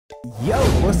Yo,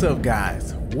 what's up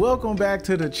guys? Welcome back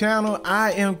to the channel.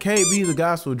 I am KB the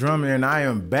Gospel Drummer and I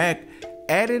am back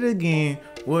at it again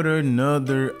with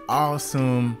another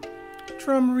awesome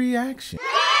drum reaction.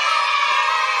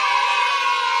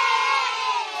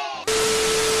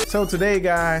 So today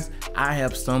guys, I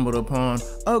have stumbled upon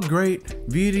a great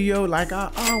video like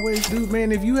I always do,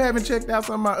 man. If you haven't checked out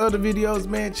some of my other videos,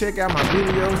 man, check out my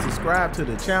videos, subscribe to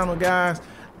the channel, guys.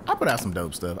 I put out some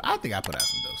dope stuff. I think I put out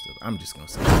some dope stuff. I'm just gonna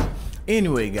say that.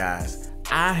 Anyway, guys,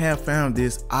 I have found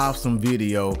this awesome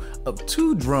video of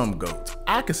two drum goats.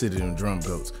 I consider them drum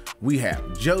goats. We have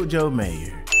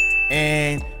jojomayer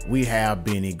and we have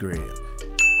BennyGreb.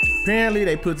 Apparently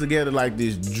they put together like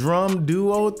this drum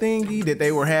duo thingy that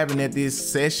they were having at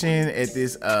this session, at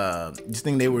this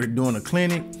thing they were doing a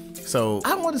clinic. So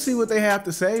I want to see what they have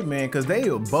to say, man, because they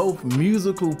are both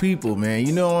musical people, man.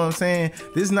 You know what I'm saying?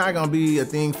 This is not going to be a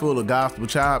thing full of gospel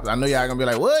chops. I know y'all going to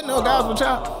be like, what? No gospel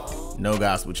chops? No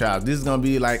gospel chops. This is going to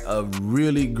be like a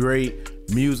really great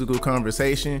musical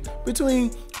conversation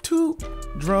between two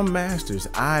drum masters.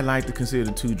 I like to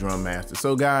consider two drum masters.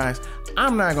 So guys,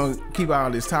 I'm not going to keep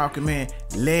all this talking, man.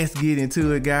 Let's get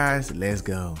into it, guys. Let's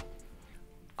go.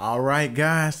 All right,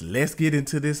 guys, let's get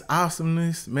into this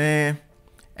awesomeness, man.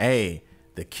 Hey,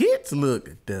 the kits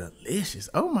look delicious.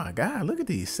 Oh my God, look at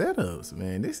these setups,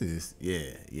 man. This is,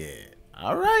 yeah.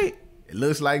 All right, it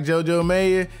looks like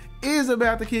jojomayer is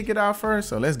about to kick it off first.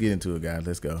 So let's get into it, guys.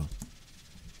 Let's go.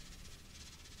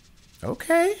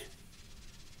 Okay.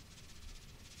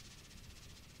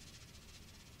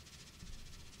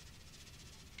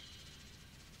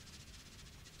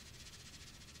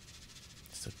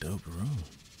 It's a dope room.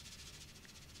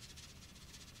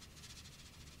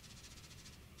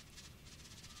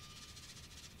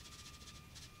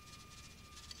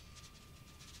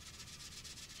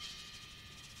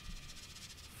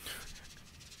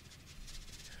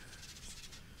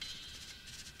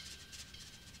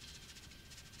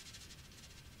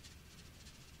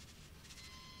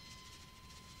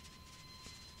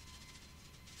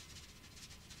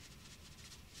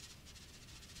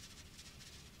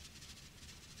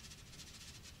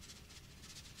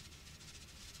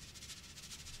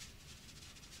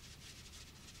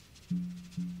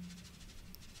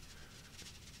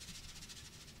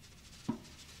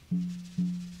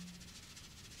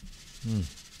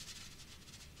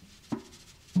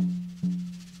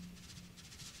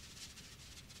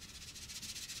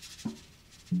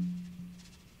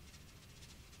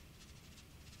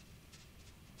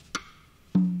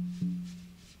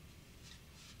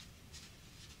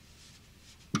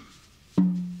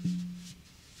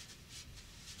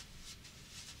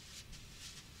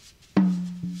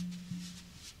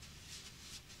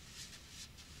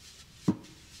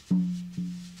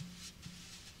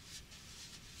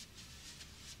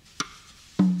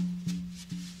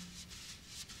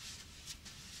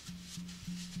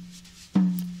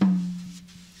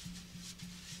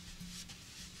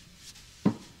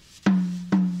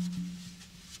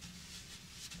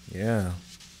 Yeah.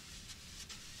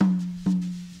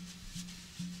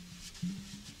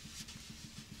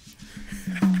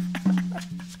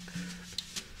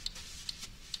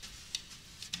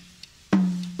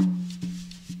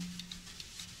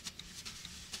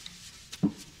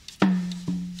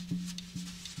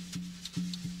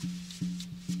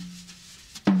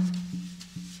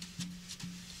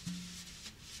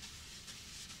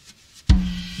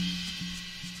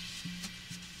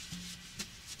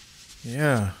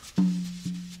 Yeah.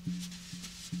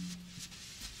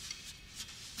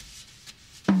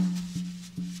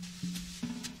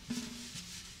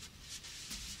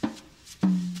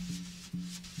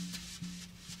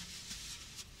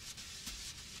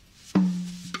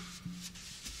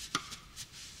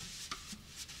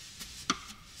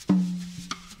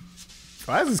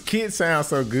 Why does this kid sound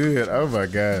so good? Oh my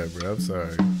God, bro. I'm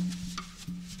sorry.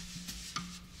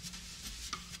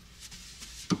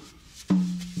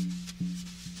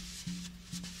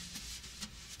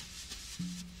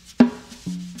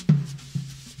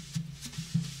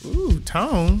 Ooh,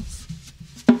 tones.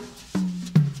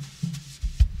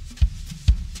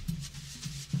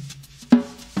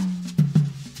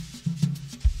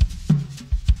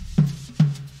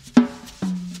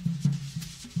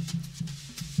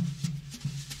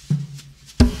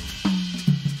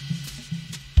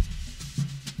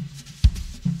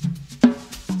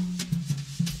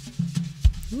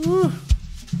 Ooh.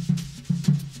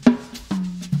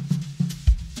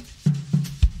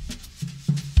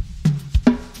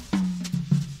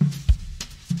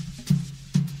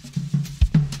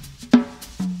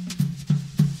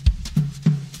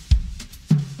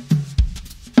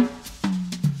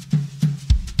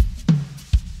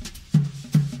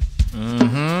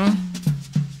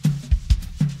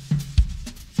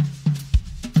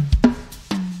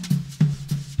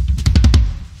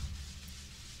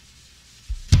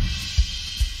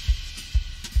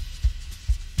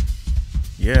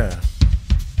 Yeah.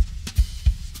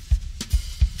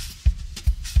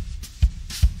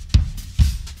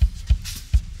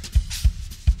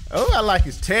 Oh, I like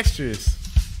his textures.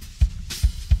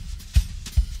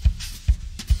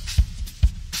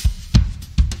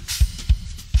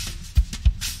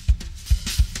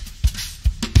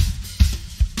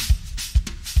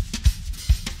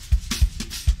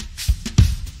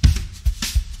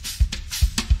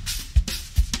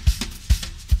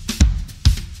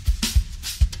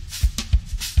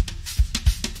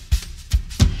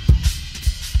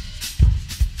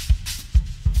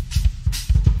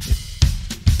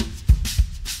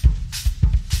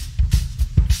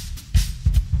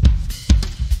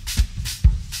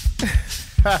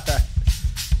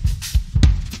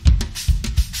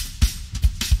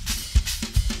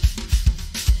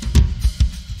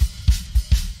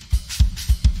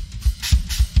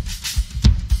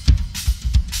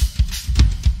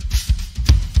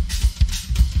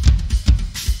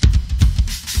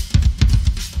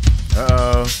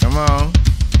 Uh-oh, come on.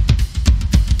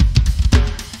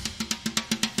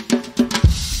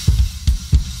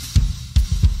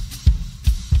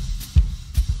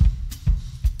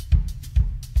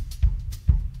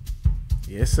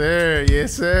 Yes, sir.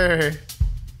 Yes, sir.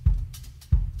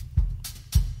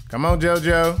 Come on,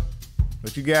 Jojo.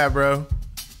 What you got, bro?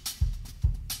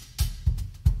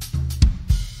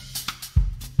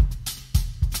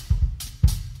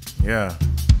 Yeah.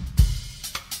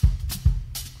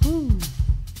 Woo.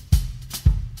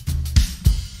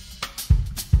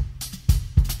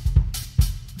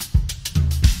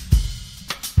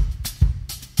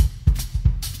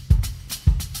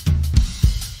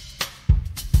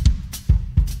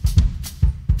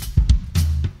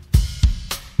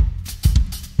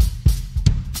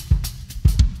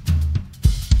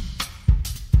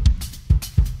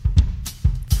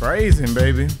 Phrasing,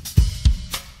 baby.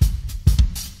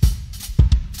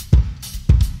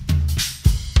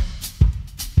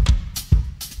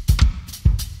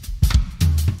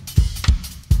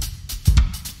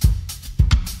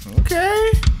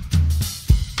 Okay.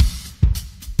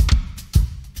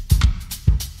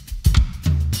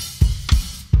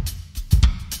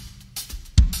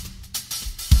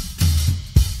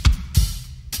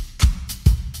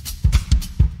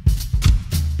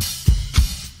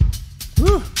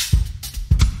 Whew.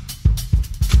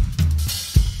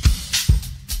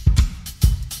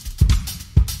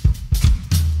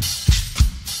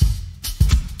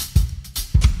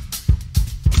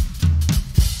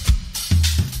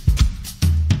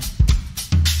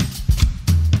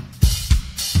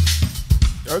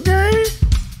 Okay.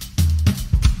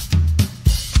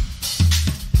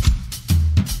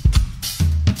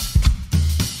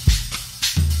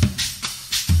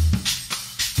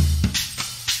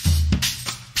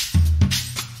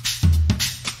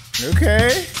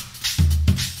 Okay.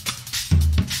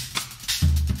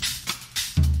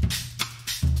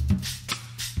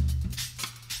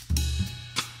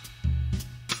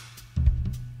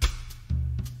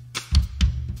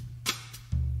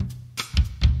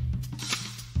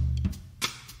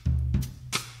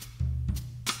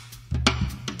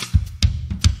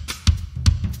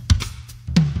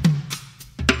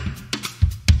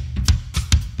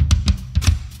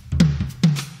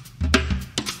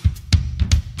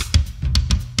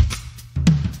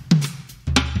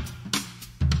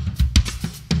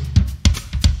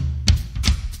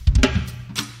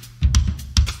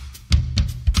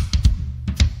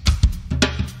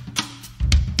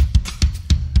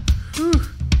 Whew.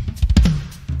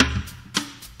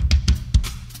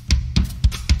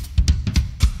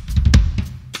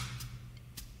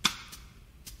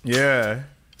 Yeah.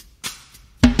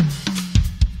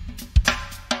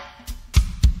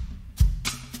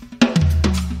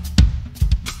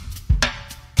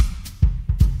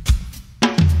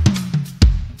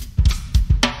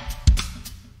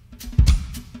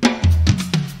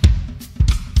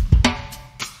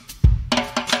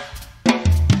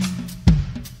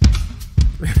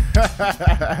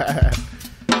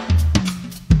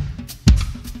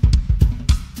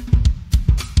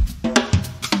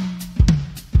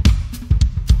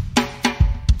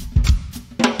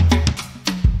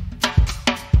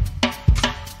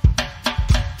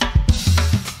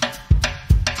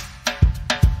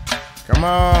 Come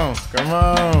on, come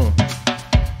on.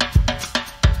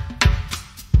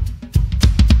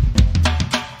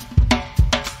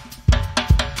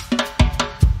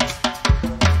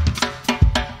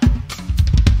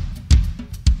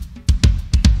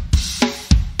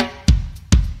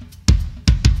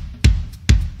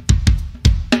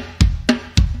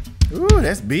 Ooh,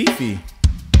 that's beefy.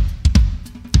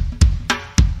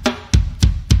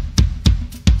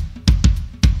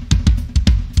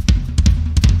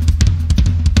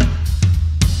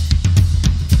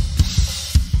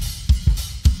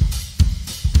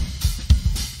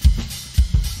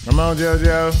 on,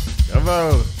 Jojo. Come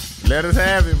on. Let us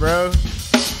have it, bro.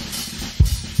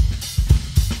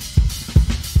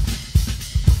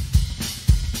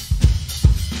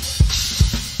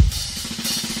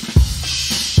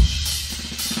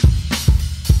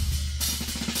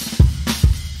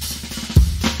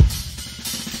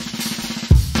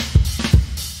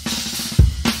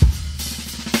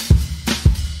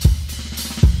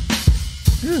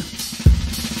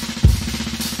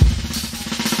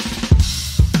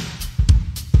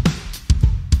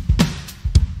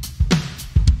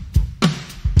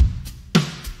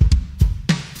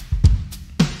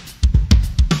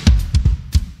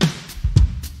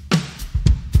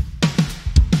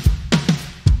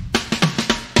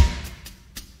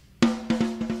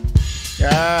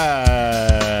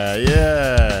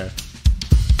 Yeah.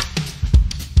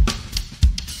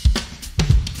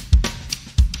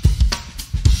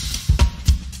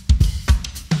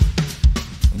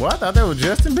 Well, I thought that was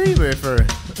Justin Bieber at first.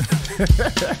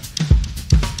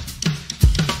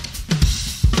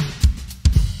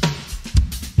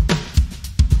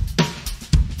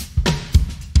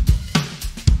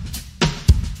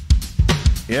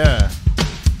 Yeah.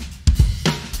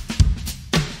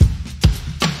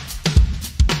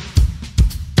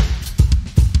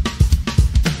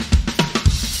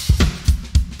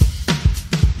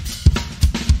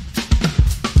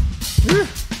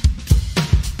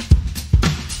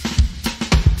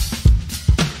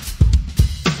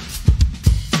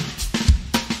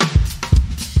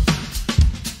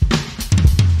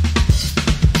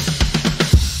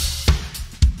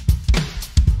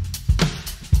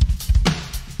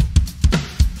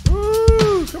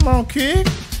 Come on, kid.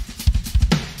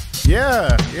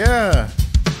 Yeah, yeah.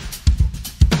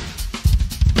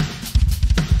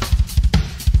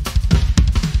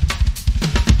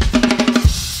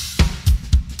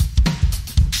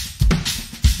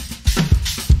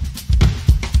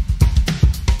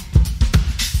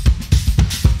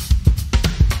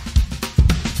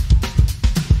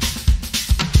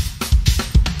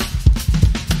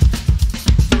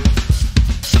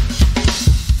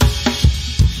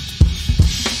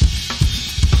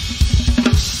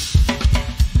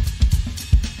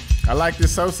 I like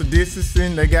this social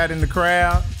distancing they got in the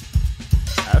crowd.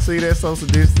 I see that social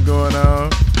distancing going on.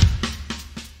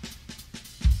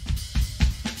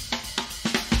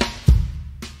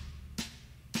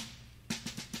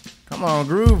 Come on,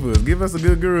 groovers, give us a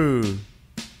good groove.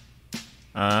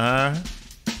 Uh-huh.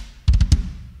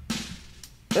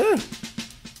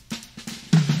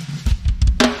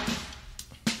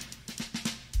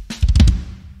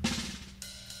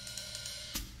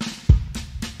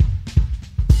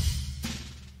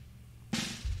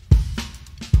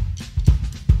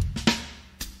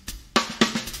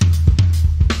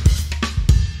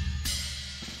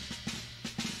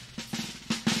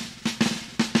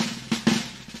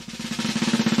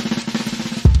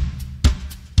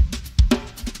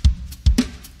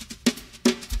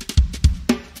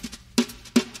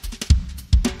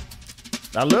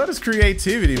 I love this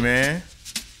creativity, man.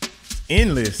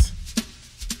 Endless.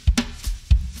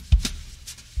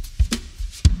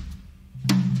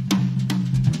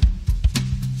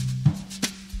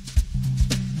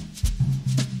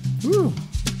 Woo.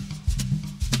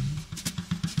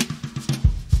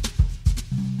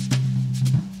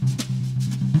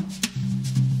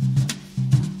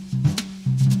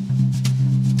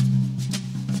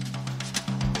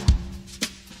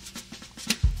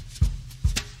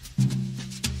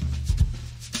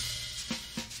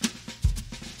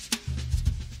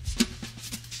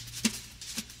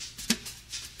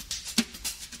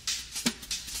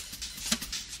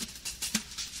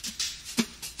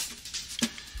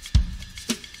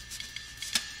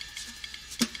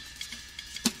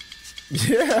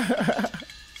 Yeah.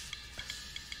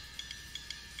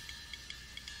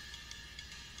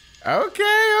 Okay.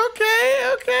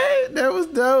 That was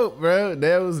dope, bro.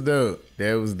 That was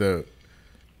dope.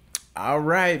 All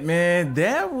right, man.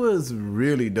 That was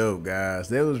really dope, guys.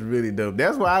 That was really dope.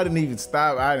 That's why I didn't even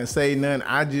stop. I didn't say nothing.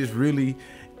 I just really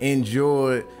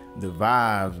enjoyed the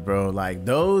vibes, bro. Like,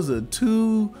 those are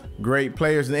two great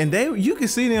players, and you can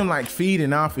see them like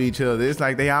feeding off each other. It's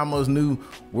like they almost knew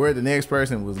where the next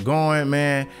person was going,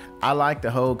 man. I like the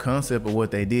whole concept of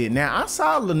what they did. Now, I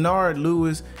saw Leonard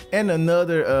Lewis and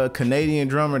another Canadian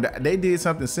drummer. They did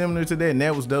something similar to that, and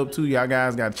that was dope too. Y'all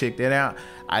guys gotta check that out.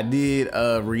 I did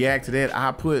react to that.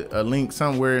 I put a link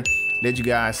somewhere that you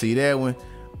guys see that one.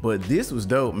 But this was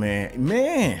dope,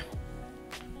 man.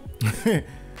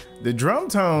 The drum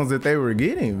tones that they were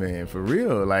getting, man, for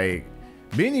real. Like,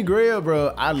 BennyGreb,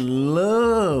 bro, I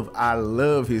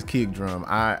love his kick drum.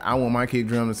 I want my kick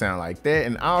drum to sound like that.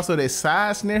 And also that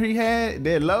side snare he had,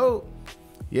 that low.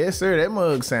 Yes, sir, that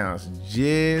mug sounds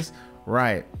just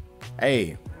right.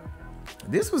 Hey,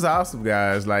 this was awesome,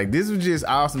 guys. Like, this was just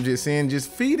awesome, just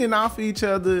feeding off each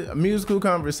other, a musical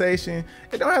conversation.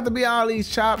 It don't have to be all these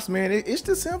chops, man. It's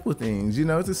the simple things, you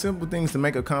know, it's the simple things to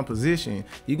make a composition.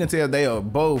 You can tell they are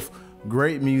both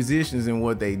great musicians in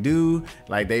what they do.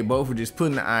 Like, they both were just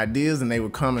putting the ideas and they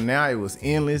were coming out. It was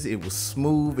endless, it was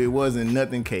smooth, it wasn't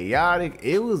nothing chaotic.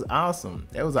 It was awesome.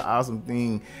 That was an awesome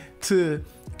thing to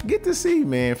get to see,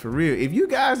 man, for real. If you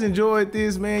guys enjoyed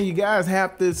this, man, you guys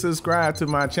have to subscribe to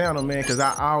my channel, man, because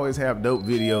I always have dope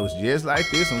videos just like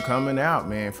this one coming out,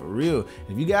 man, for real.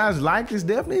 If you guys like this,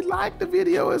 definitely like the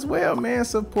video as well, man.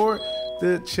 Support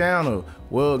the channel.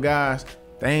 Well, guys,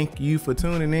 thank you for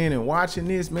tuning in and watching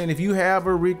this, man. If you have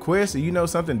a request or you know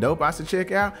something dope I should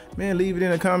check out, man, leave it in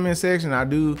the comment section. I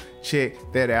do check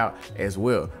that out as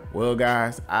well. Well,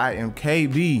 guys, I am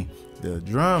KB, the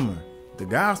drummer, the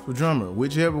gospel drummer,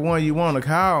 whichever one you want to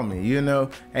call me, you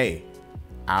know. Hey,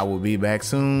 I will be back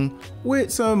soon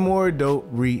with some more dope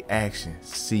reactions.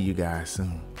 See you guys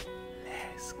soon.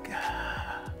 Let's go.